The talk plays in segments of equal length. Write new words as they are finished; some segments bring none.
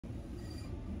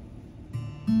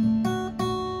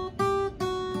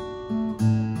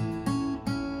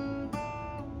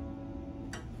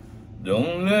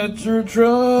Don't let your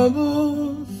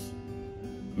troubles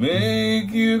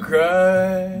make you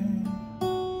cry.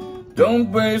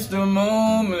 Don't waste a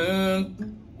moment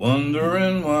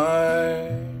wondering why.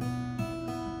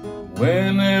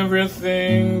 When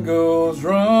everything goes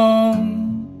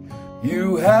wrong,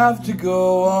 you have to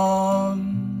go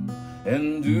on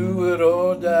and do it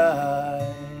or die.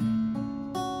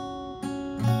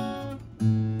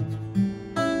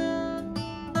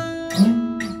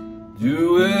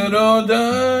 Do it or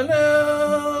die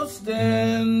now,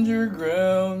 stand your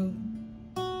ground.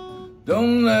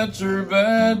 Don't let your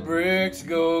bad breaks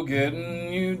go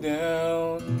getting you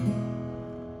down.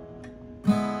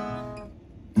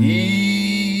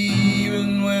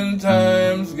 Even when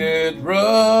times get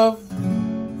rough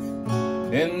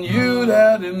and you'd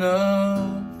had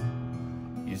enough,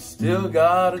 you still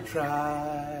gotta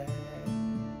try.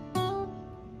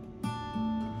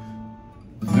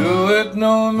 Do it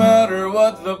no matter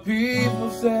what the people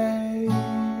say.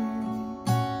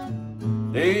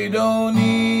 They don't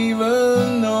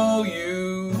even know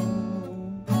you.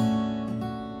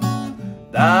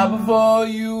 Die before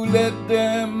you let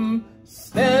them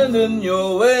stand in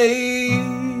your way.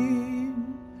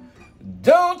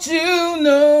 Don't you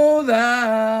know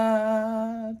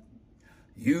that?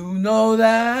 You know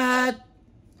that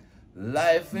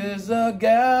life is a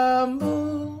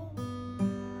gamble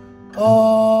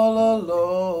all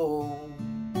alone.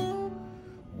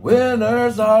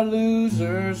 Winners are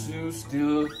losers who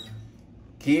still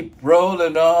keep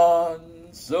rolling on.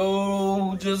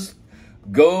 So just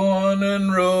go on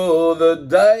and roll the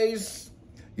dice.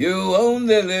 You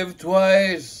only live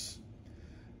twice,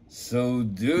 so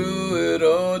do it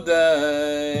or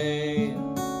die.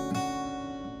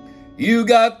 You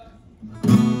got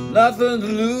nothing to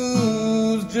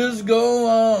lose, just go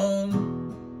on.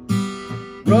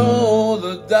 Roll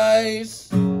the dice,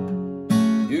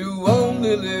 you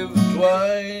only live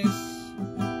twice.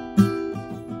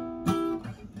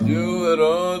 Do it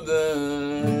or die.